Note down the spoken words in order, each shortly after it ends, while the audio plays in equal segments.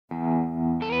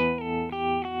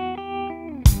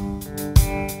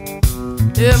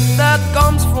If that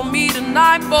comes from me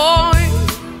tonight, boy,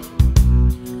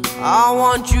 I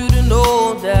want you to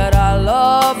know that I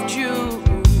loved you.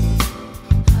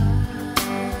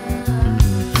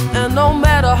 And no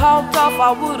matter how tough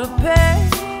I would have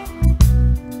paid,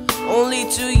 only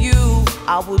to you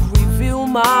I would reveal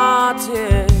my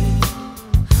tears.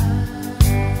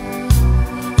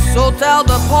 So tell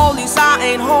the police I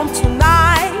ain't home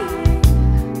tonight.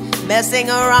 Messing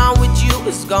around with you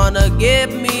is gonna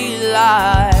give me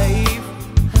life.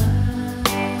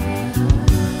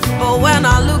 But when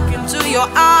I look into your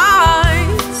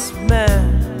eyes,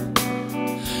 man,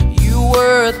 you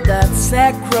worth that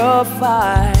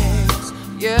sacrifice.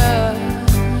 Yeah,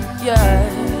 yeah.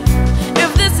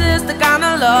 If this is the kind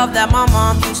of love that my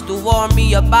mom used to warn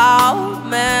me about,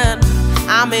 man,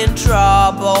 I'm in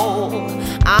trouble.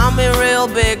 I'm in real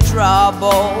big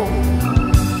trouble.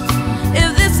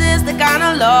 If this is the kind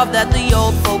of love that the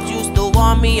old folks used to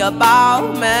warn me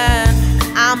about, man,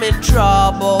 I'm in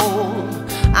trouble.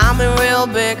 I'm in real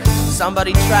big.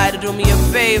 Somebody try to do me a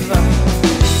favor.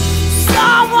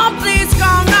 Someone please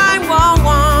call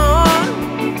 911.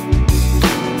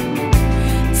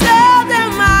 Tell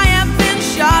them I have been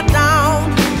shot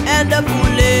down, and the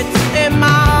bullet in my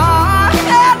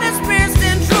heart is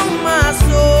piercing through my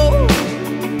soul.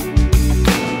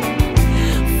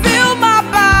 Feel my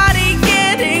body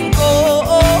getting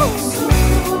cold.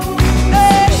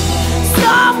 Hey,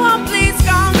 someone please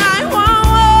call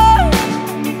 911.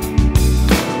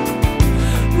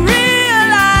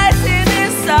 Realizing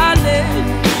it's solid.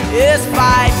 It's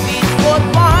 5 feet foot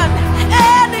one,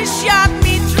 and it shot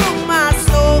me through my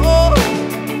soul.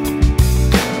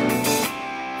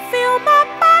 Feel my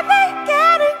body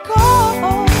getting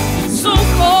cold, so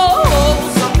cold.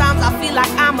 Sometimes I feel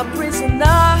like I'm a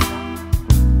prisoner.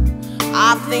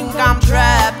 I think I'm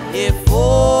trapped here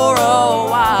for a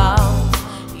while.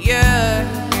 Yeah,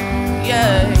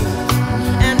 yeah.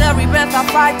 And every breath I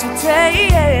fight to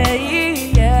take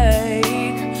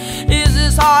is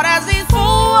as hard as these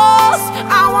walls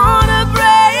I wanna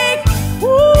break.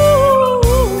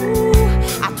 Ooh,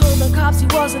 I told the cops he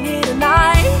wasn't here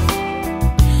tonight,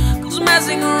 'cause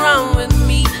messing around with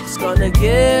me is gonna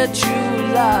get you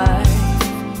life.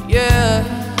 Yeah,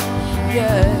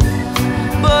 yeah.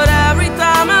 But every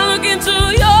time I look into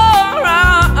your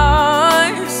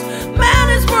eyes, man,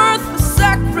 it's worth the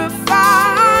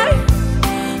sacrifice.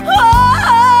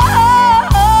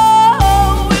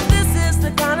 Oh, if this is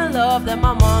the kind of love that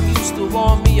my mom used to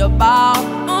warn me about,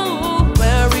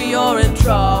 Mary, you're in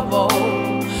trouble.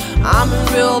 I'm in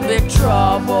real big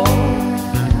trouble.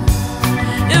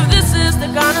 If this is the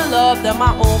kind of love that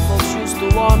my own folks used to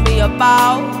warn me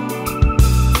about,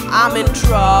 I'm in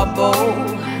trouble.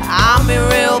 I'm in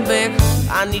real big.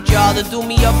 I need y'all to do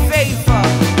me a favor.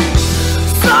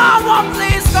 Someone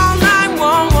please call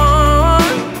 911.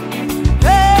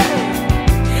 Hey,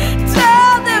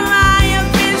 tell them I have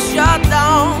been shot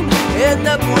down, and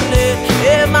the bullet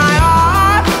in my heart